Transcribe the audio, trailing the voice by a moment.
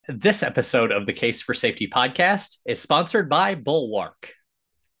This episode of the Case for Safety podcast is sponsored by Bulwark.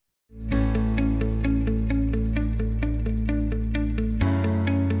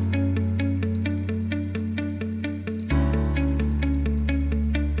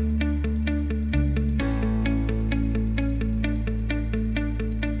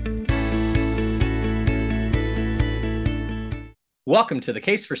 Welcome to the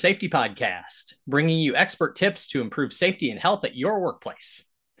Case for Safety podcast, bringing you expert tips to improve safety and health at your workplace.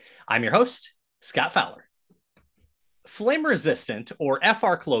 I'm your host, Scott Fowler. Flame-resistant, or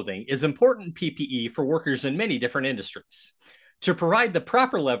FR clothing, is important PPE for workers in many different industries. To provide the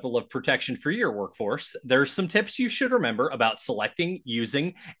proper level of protection for your workforce, there are some tips you should remember about selecting,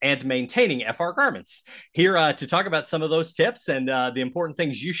 using, and maintaining FR garments. Here to talk about some of those tips and the important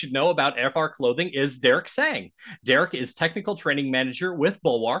things you should know about FR clothing is Derek Sang. Derek is Technical Training Manager with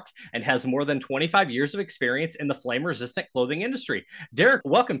Bulwark and has more than 25 years of experience in the flame-resistant clothing industry. Derek,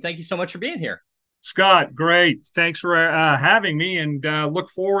 welcome. Thank you so much for being here. Scott, great. Thanks for having me, and look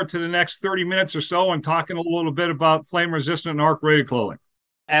forward to the next 30 minutes or so and talking a little bit about flame-resistant and arc-rated clothing.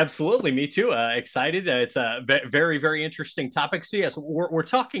 Absolutely. Me too. Excited. It's a very, very interesting topic. So yes, we're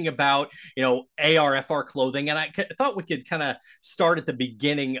talking about, ARFR clothing. And I thought we could kind of start at the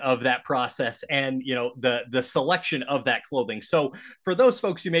beginning of that process and, the selection of that clothing. So for those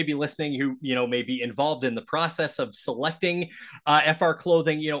folks who may be listening, who, may be involved in the process of selecting FR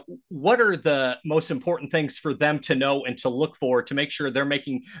clothing, what are the most important things for them to know and to look for to make sure they're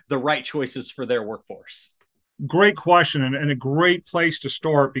making the right choices for their workforce? Great question, and a great place to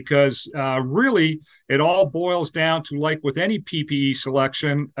start, because really it all boils down to, like with any PPE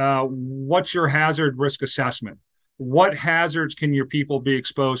selection, what's your hazard risk assessment? What hazards can your people be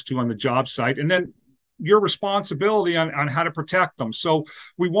exposed to on the job site? And then your responsibility on how to protect them. So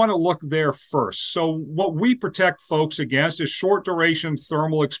we want to look there first. So what we protect folks against is short duration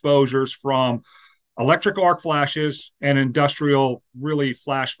thermal exposures from electric arc flashes and industrial really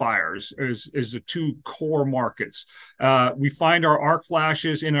flash fires is the two core markets. We find our arc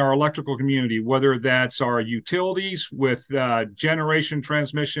flashes in our electrical community, whether that's our utilities with generation,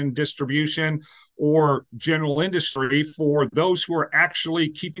 transmission, distribution, or general industry for those who are actually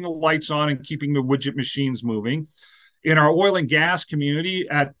keeping the lights on and keeping the widget machines moving. In our oil and gas community,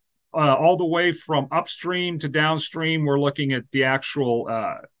 at all the way from upstream to downstream, we're looking at the actual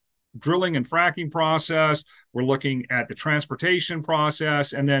drilling and fracking process. We're looking at the transportation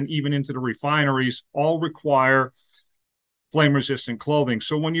process, and then even into the refineries, all require flame-resistant clothing.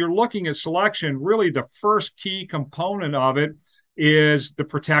 So when you're looking at selection, really the first key component of it is the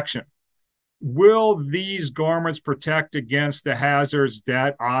protection. Will these garments protect against the hazards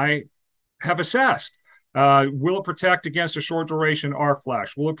that I have assessed? Will it protect against a short duration arc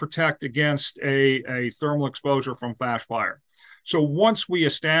flash? Will it protect against a thermal exposure from flash fire? So once we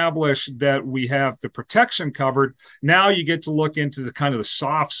establish that we have the protection covered, now you get to look into the kind of the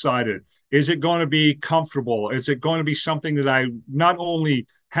soft side of it. Is it going to be comfortable? Is it going to be something that I not only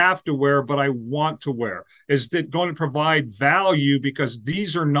have to wear, but I want to wear? Is it going to provide value? Because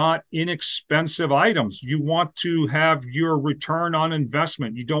these are not inexpensive items. You want to have your return on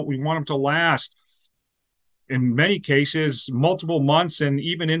investment. We want them to last, in many cases, multiple months and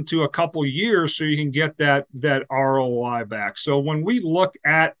even into a couple years, so you can get that ROI back. So when we look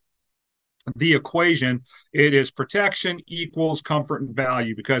at the equation, it is protection equals comfort and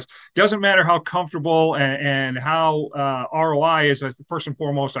value, because it doesn't matter how comfortable and how ROI is. First and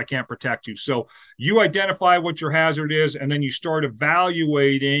foremost, I can't protect you. So you identify what your hazard is, and then you start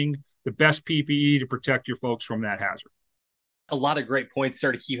evaluating the best PPE to protect your folks from that hazard. A lot of great points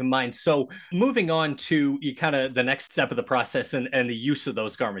there to keep in mind. So moving on to kind of the next step of the process and the use of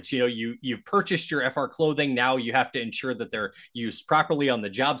those garments. You've purchased your FR clothing. Now you have to ensure that they're used properly on the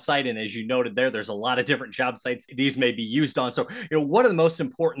job site. And as you noted there's a lot of different job sites these may be used on. So, what are the most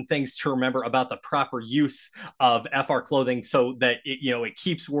important things to remember about the proper use of FR clothing so that it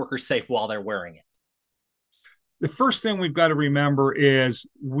keeps workers safe while they're wearing it? The first thing we've got to remember is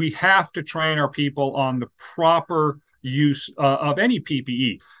we have to train our people on the proper use of any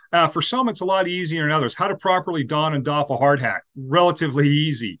PPE. For some, it's a lot easier than others. How to properly don and doff a hard hat, relatively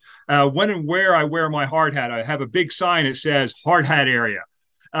easy. When and where I wear my hard hat, I have a big sign that says hard hat area.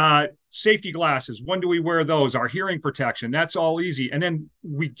 Safety glasses, when do we wear those? Our hearing protection, that's all easy. And then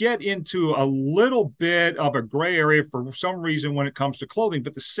we get into a little bit of a gray area for some reason when it comes to clothing,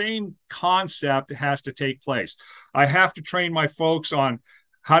 but the same concept has to take place. I have to train my folks on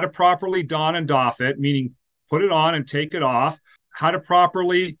how to properly don and doff it, meaning put it on and take it off, how to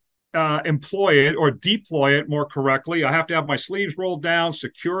properly employ it or deploy it more correctly. I have to have my sleeves rolled down,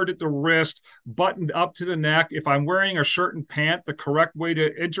 secured at the wrist, buttoned up to the neck. If I'm wearing a shirt and pant, the correct way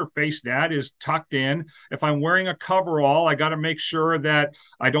to interface that is tucked in. If I'm wearing a coverall, I got to make sure that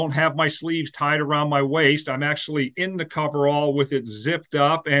I don't have my sleeves tied around my waist. I'm actually in the coverall with it zipped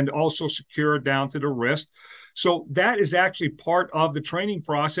up and also secured down to the wrist. So that is actually part of the training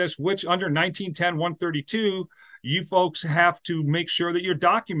process, which under 1910-132, you folks have to make sure that you're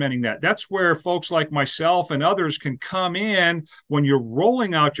documenting that. That's where folks like myself and others can come in when you're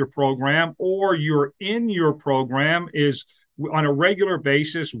rolling out your program or you're in your program is on a regular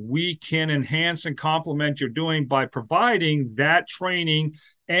basis, we can enhance and complement your doing by providing that training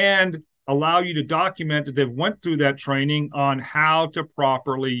and allow you to document that they've went through that training on how to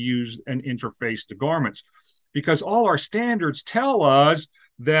properly use and interface the garments. Because all our standards tell us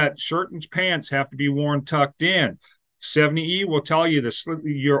that shirt and pants have to be worn tucked in. 70E will tell you this,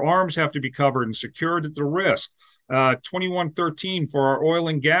 your arms have to be covered and secured at the wrist. 2113 for our oil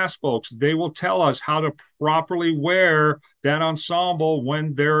and gas folks, they will tell us how to properly wear that ensemble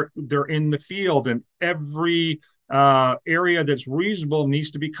when they're in the field, and every area that's reasonable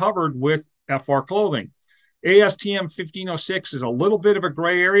needs to be covered with FR clothing. ASTM 1506 is a little bit of a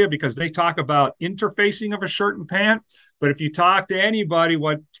gray area because they talk about interfacing of a shirt and pant. But if you talk to anybody,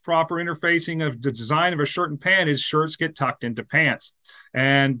 what proper interfacing of the design of a shirt and pant is, shirts get tucked into pants.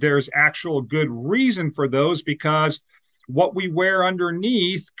 And there's actual good reason for those, because what we wear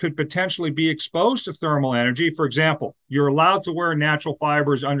underneath could potentially be exposed to thermal energy. For example, you're allowed to wear natural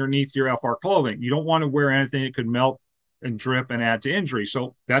fibers underneath your FR clothing. You don't want to wear anything that could melt and drip and add to injury.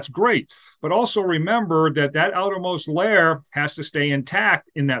 So that's great. But also remember that that outermost layer has to stay intact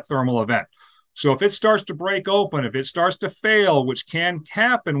in that thermal event. So if it starts to break open, if it starts to fail, which can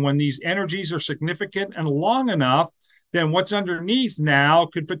happen when these energies are significant and long enough, then what's underneath now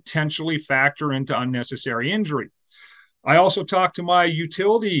could potentially factor into unnecessary injury. I also talk to my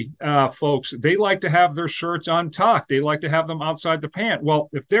utility folks. They like to have their shirts untucked. They like to have them outside the pant. Well,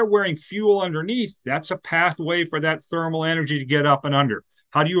 if they're wearing fuel underneath, that's a pathway for that thermal energy to get up and under.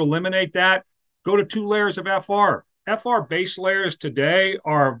 How do you eliminate that? Go to 2 layers of FR. FR base layers today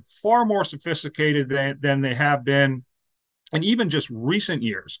are far more sophisticated than they have been in even just recent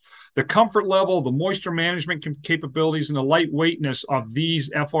years. The comfort level, the moisture management capabilities, and the lightweightness of these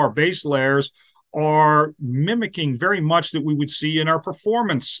FR base layers are mimicking very much that we would see in our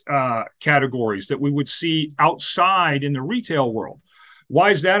performance categories, that we would see outside in the retail world.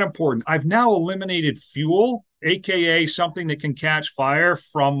 Why is that important? I've now eliminated fuel, AKA something that can catch fire,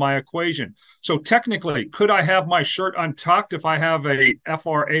 from my equation. So technically, could I have my shirt untucked if I have a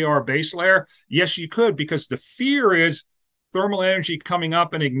FR-AR base layer? Yes, you could, because the fear is thermal energy coming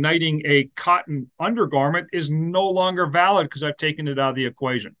up and igniting a cotton undergarment is no longer valid because I've taken it out of the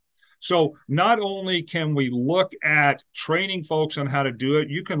equation. So not only can we look at training folks on how to do it,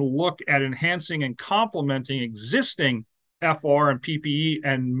 you can look at enhancing and complementing existing FR and PPE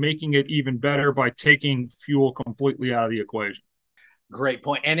and making it even better by taking fuel completely out of the equation. Great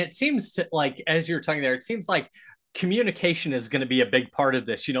point. And it seems to, like, as you're talking there, it seems like communication is going to be a big part of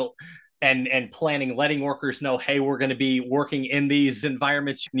this. And planning, letting workers know, hey, we're going to be working in these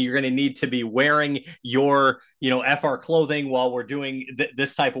environments. You're going to need to be wearing your, FR clothing while we're doing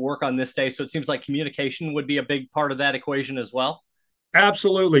this type of work on this day. So it seems like communication would be a big part of that equation as well.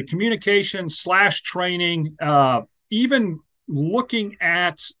 Absolutely. Communication / training, even looking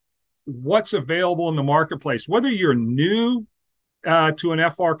at what's available in the marketplace, whether you're new to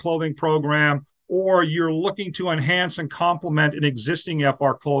an FR clothing program, or you're looking to enhance and complement an existing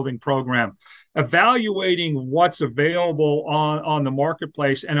FR clothing program, evaluating what's available on the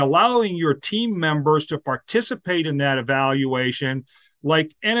marketplace and allowing your team members to participate in that evaluation,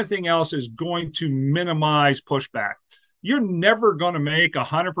 like anything else, is going to minimize pushback. You're never going to make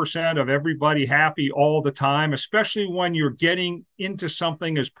 100% of everybody happy all the time, especially when you're getting into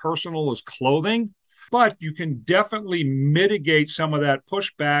something as personal as clothing. But you can definitely mitigate some of that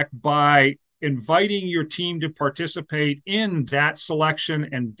pushback by inviting your team to participate in that selection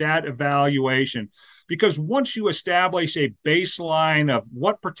and that evaluation. Because once you establish a baseline of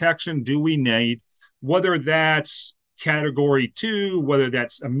what protection do we need, whether that's category 2, whether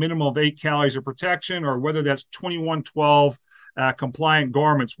that's a minimum of 8 calories of protection, or whether that's 2112 compliant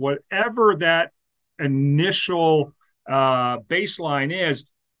garments, whatever that initial baseline is,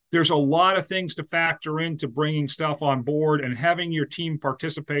 there's a lot of things to factor into bringing stuff on board, and having your team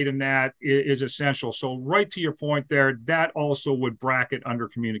participate in that is essential. So right to your point there, that also would bracket under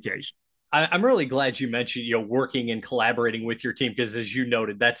communication. I'm really glad you mentioned, working and collaborating with your team, because as you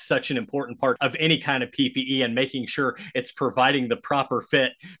noted, that's such an important part of any kind of PPE, and making sure it's providing the proper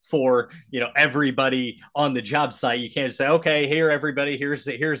fit for, everybody on the job site. You can't say, okay, here, everybody, here's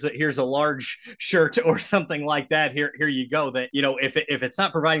a large shirt or something like that. Here you go. That, if it's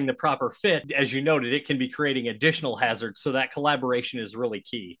not providing the proper fit, as you noted, it can be creating additional hazards. So that collaboration is really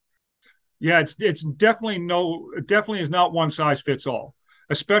key. Yeah, it's definitely is not one size fits all,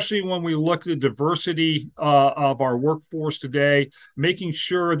 especially when we look at the diversity of our workforce today, making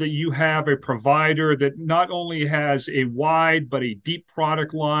sure that you have a provider that not only has a wide but a deep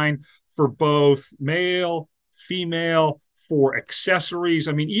product line for both male, female, for accessories.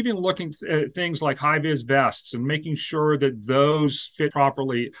 I mean, even looking at things like high-vis vests and making sure that those fit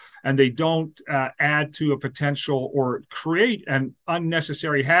properly and they don't add to a potential or create an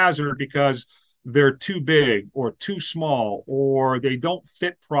unnecessary hazard because they're too big or too small or they don't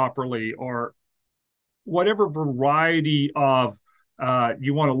fit properly or whatever variety of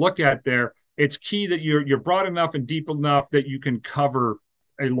you want to look at there. It's key that you're broad enough and deep enough that you can cover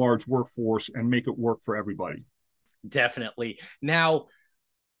a large workforce and make it work for everybody. Definitely. Now,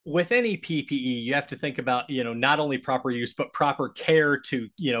 with any PPE, you have to think about, not only proper use, but proper care to,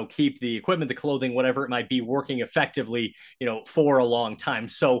 keep the equipment, the clothing, whatever it might be, working effectively, for a long time.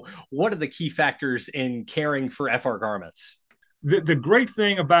 So what are the key factors in caring for FR garments? The great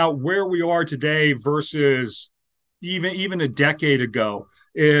thing about where we are today versus even a decade ago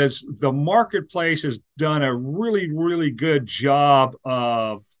is the marketplace has done a really good job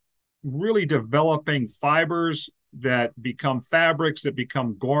of really developing fibers that become fabrics, that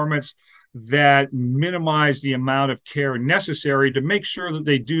become garments, that minimize the amount of care necessary to make sure that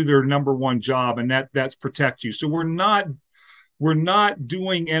they do their number one job, and that's protect you. So we're not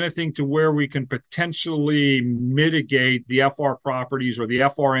doing anything to where we can potentially mitigate the FR properties or the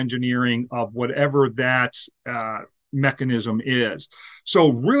FR engineering of whatever that mechanism is. So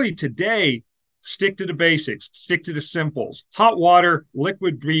really today, stick to the basics, stick to the simples: hot water,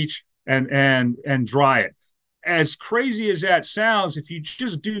 liquid bleach, and dry it. As crazy as that sounds, if you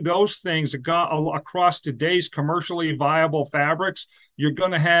just do those things across today's commercially viable fabrics, you're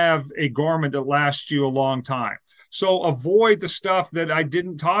going to have a garment that lasts you a long time. So avoid the stuff that I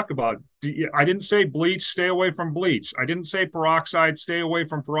didn't talk about. I didn't say bleach, stay away from bleach. I didn't say peroxide, stay away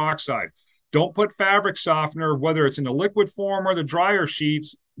from peroxide. Don't put fabric softener, whether it's in the liquid form or the dryer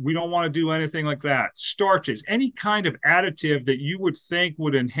sheets. We don't want to do anything like that. Starches, any kind of additive that you would think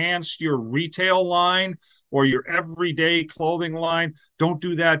would enhance your retail line or your everyday clothing line, don't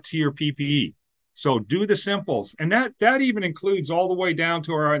do that to your PPE. So do the simples. And that even includes all the way down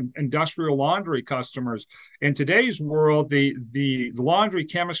to our industrial laundry customers. In today's world, the laundry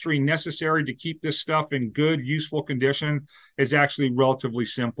chemistry necessary to keep this stuff in good, useful condition is actually relatively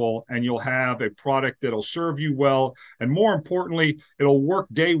simple. And you'll have a product that'll serve you well. And more importantly, it'll work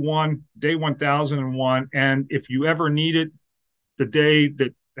day 1001. And if you ever need it, the day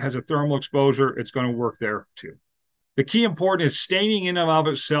that has a thermal exposure, it's going to work there too. The key important is staining in and of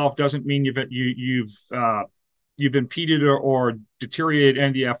itself doesn't mean you've impeded or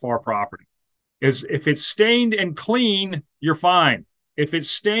deteriorated NDFR property. If it's stained and clean, you're fine. If it's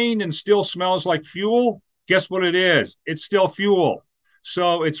stained and still smells like fuel, guess what it is? It's still fuel.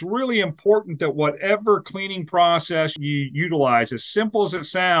 So it's really important that whatever cleaning process you utilize, as simple as it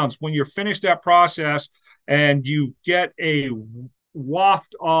sounds, when you're finished that process and you get a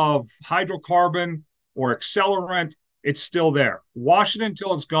waft of hydrocarbon or accelerant, it's still there. Wash it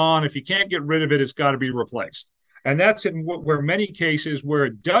until it's gone. If you can't get rid of it, it's got to be replaced. And that's in where many cases where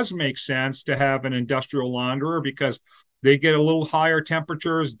it does make sense to have an industrial launderer, because they get a little higher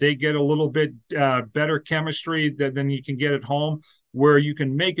temperatures, they get a little bit better chemistry than you can get at home, where you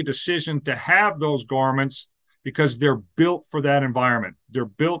can make a decision to have those garments because they're built for that environment. They're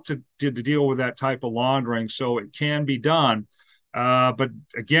built to deal with that type of laundering, so it can be done. But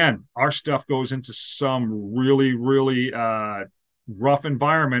again, our stuff goes into some really rough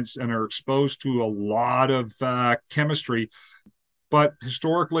environments and are exposed to a lot of chemistry. But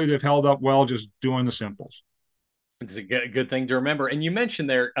historically, they've held up well just doing the simples. It's a good thing to remember. And you mentioned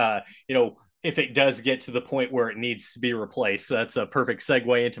there, if it does get to the point where it needs to be replaced, that's a perfect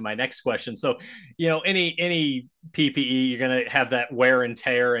segue into my next question. So, any PPE, you're going to have that wear and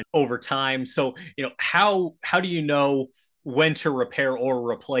tear and over time. So, how do you know when to repair or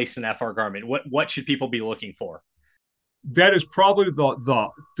replace an FR garment? What should people be looking for? That is probably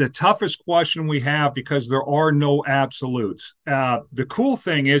the toughest question we have, because there are no absolutes. The cool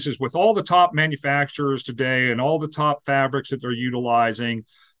thing is with all the top manufacturers today and all the top fabrics that they're utilizing,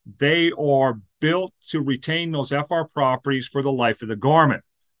 they are built to retain those FR properties for the life of the garment.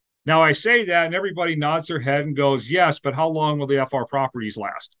 Now I say that and everybody nods their head and goes, yes, but how long will the FR properties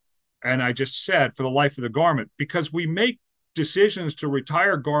last? And I just said, for the life of the garment, because we make decisions to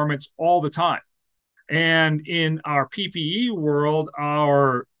retire garments all the time. And in our PPE world,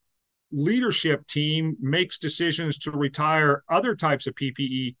 our leadership team makes decisions to retire other types of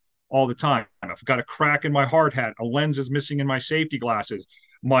PPE all the time. I've got a crack in my hard hat, a lens is missing in my safety glasses,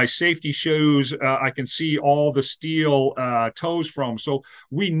 my safety shoes, I can see all the steel toes from. So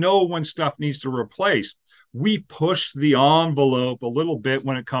we know when stuff needs to replace. We push the envelope a little bit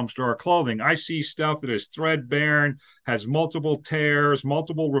when it comes to our clothing. I see stuff that is threadbare, has multiple tears,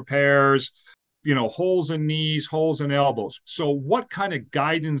 multiple repairs, holes in knees, holes in elbows. So what kind of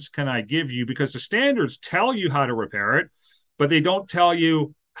guidance can I give you? Because the standards tell you how to repair it, but they don't tell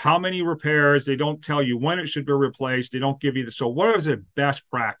you how many repairs. They don't tell you when it should be replaced. They don't give you the, so what is the best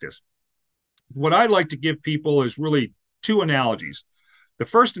practice? What I'd like to give people is really two analogies. The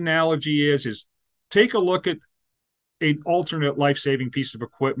first analogy is take a look at an alternate life-saving piece of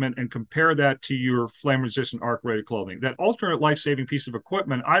equipment and compare that to your flame-resistant arc-rated clothing. That alternate life-saving piece of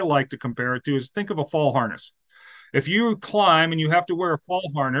equipment I like to compare it to is, think of a fall harness. If you climb and you have to wear a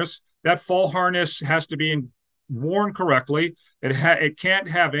fall harness, that fall harness has to be worn correctly. It can't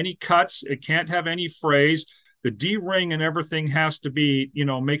have any cuts. It can't have any frays. The D-ring and everything has to be,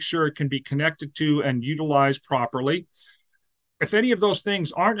 make sure it can be connected to and utilized properly. If any of those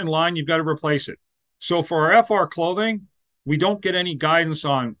things aren't in line, you've got to replace it. So for our FR clothing, we don't get any guidance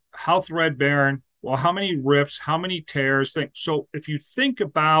on how threadbare, well, how many rips, how many tears. So if you think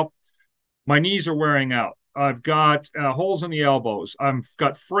about, my knees are wearing out, I've got holes in the elbows, I've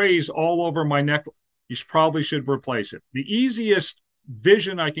got frays all over my neck, you probably should replace it. The easiest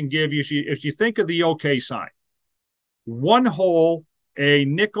vision I can give you, if you think of the OK sign, one hole, a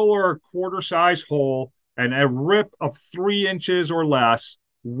nickel or a quarter size hole, and a rip of 3 inches or less,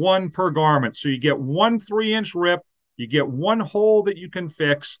 one per garment. So you get 1 3-inch rip, you get one hole that you can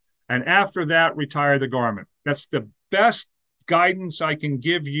fix, and after that, retire the garment. That's the best guidance I can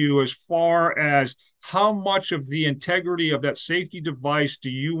give you as far as how much of the integrity of that safety device do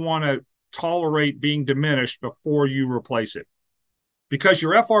you want to tolerate being diminished before you replace it. Because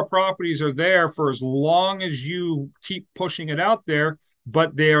your FR properties are there for as long as you keep pushing it out there,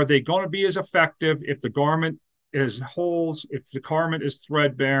 but are they going to be as effective if the garment is holes, if the garment is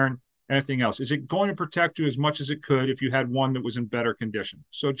threadbare, anything else? Is it going to protect you as much as it could if you had one that was in better condition?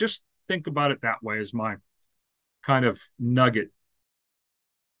 So just think about it that way as my kind of nugget.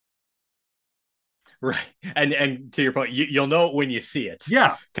 Right. And to your point, you'll know it when you see it.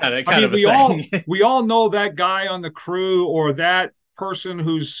 Yeah. Kind of a thing. We all know that guy on the crew or that person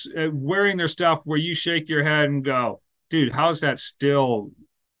who's wearing their stuff where you shake your head and go, dude, how's that still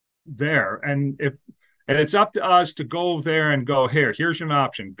there? And it's up to us to go there and go, here's an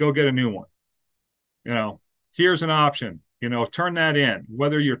option. Go get a new one. Here's an option. Turn that in.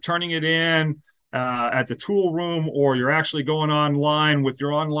 Whether you're turning it in at the tool room or you're actually going online with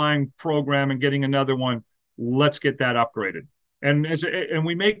your online program and getting another one, let's get that upgraded. And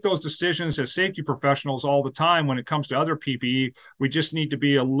we make those decisions as safety professionals all the time when it comes to other PPE. We just need to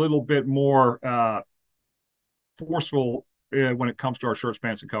be a little bit more forceful when it comes to our shorts,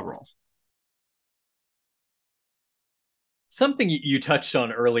 pants, and coveralls. Something you touched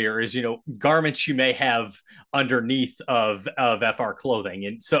on earlier is, garments you may have underneath of FR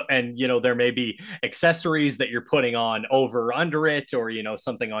clothing. And there may be accessories that you're putting on over or under it, or,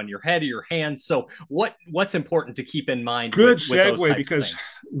 something on your head or your hands. So what's important to keep in mind? Good with segue, those types because of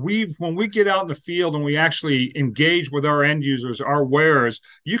things? when we get out in the field and we actually engage with our end users, our wearers,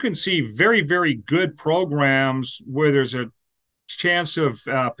 you can see very, very good programs where there's a chance of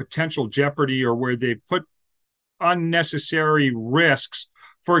potential jeopardy or where they put unnecessary risks.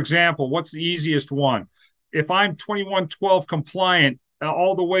 For example, what's the easiest one? If I'm 2112 compliant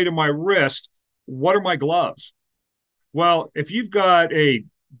all the way to my wrist, what are my gloves? Well, if you've got a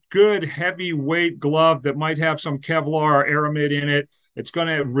good heavyweight glove that might have some Kevlar or aramid in it, it's going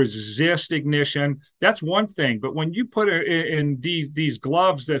to resist ignition. That's one thing. But when you put it in these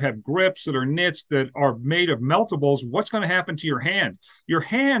gloves that have grips that are knits that are made of meltables, what's going to happen to your hand? Your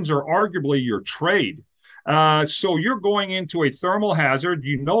hands are arguably your trade. So you're going into a thermal hazard.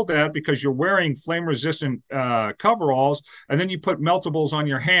 You know that because you're wearing flame-resistant coveralls, and then you put meltables on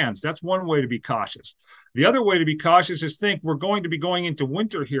your hands. That's one way to be cautious. The other way to be cautious is think we're going to be going into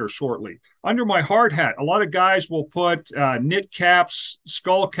winter here shortly. Under my hard hat, a lot of guys will put knit caps,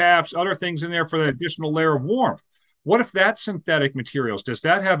 skull caps, other things in there for the additional layer of warmth. What if that's synthetic materials? Does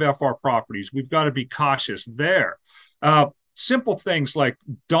that have FR properties? We've got to be cautious there. simple things like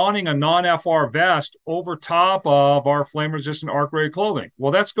donning a non-FR vest over top of our flame-resistant arc-rated clothing.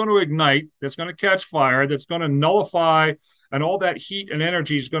 Well, that's going to ignite, that's going to catch fire, that's going to nullify, and all that heat and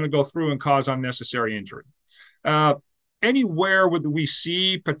energy is going to go through and cause unnecessary injury. Anywhere where we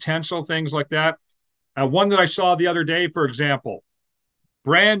see potential things like that, one that I saw the other day, for example,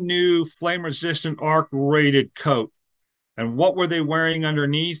 brand new flame-resistant arc-rated coat. And what were they wearing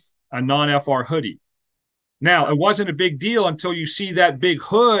underneath? A non-FR hoodie. Now, it wasn't a big deal until you see that big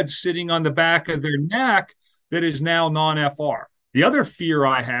hood sitting on the back of their neck that is now non-FR. The other fear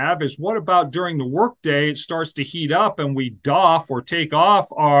I have is, what about during the workday, it starts to heat up and we doff or take off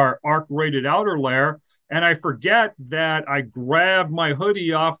our arc-rated outer layer, and I forget that I grabbed my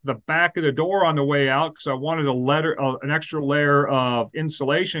hoodie off the back of the door on the way out because I wanted an extra layer of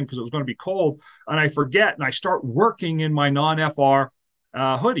insulation because it was going to be cold, and I forget, and I start working in my non-FR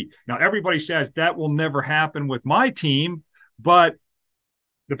hoodie. Now, everybody says that will never happen with my team, but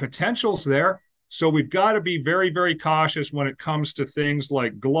the potential's there. So we've got to be very, very cautious when it comes to things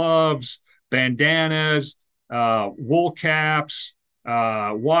like gloves, bandanas, wool caps,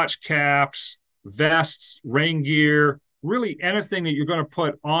 watch caps, vests, rain gear, really anything that you're going to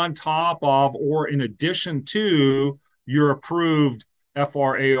put on top of or in addition to your approved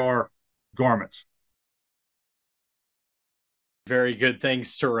FRAR garments. Very good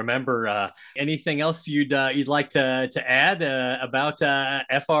things to remember. Anything else you'd like to add about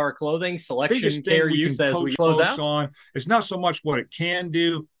FR clothing selection, care, use as we close out? It's not so much what it can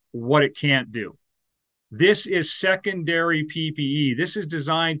do, what it can't do. This is secondary PPE. This is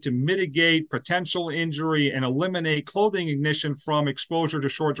designed to mitigate potential injury and eliminate clothing ignition from exposure to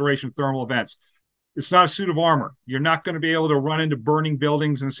short duration thermal events. It's not a suit of armor. You're not going to be able to run into burning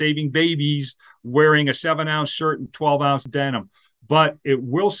buildings and saving babies wearing a 7-ounce shirt and 12-ounce denim. But it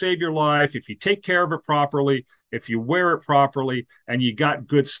will save your life if you take care of it properly, if you wear it properly, and you got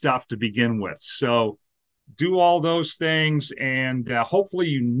good stuff to begin with. So do all those things, and hopefully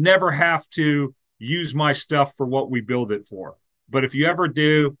you never have to use my stuff for what we build it for. But if you ever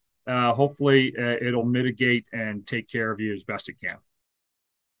do, hopefully it'll mitigate and take care of you as best it can.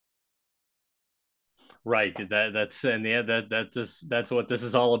 Right. That's what this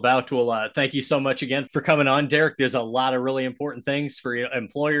is all about. Well, thank you so much again for coming on, Derek. There's a lot of really important things for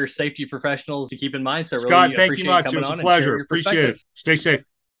employers, safety professionals to keep in mind. So Scott, really thank you much. It was a pleasure. Appreciate it. Stay safe.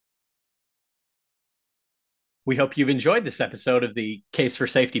 We hope you've enjoyed this episode of the Case for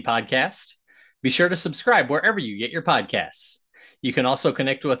Safety podcast. Be sure to subscribe wherever you get your podcasts. You can also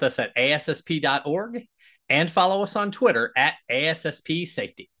connect with us at ASSP.org and follow us on Twitter at ASSP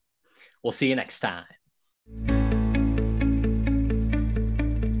Safety. We'll see you next time.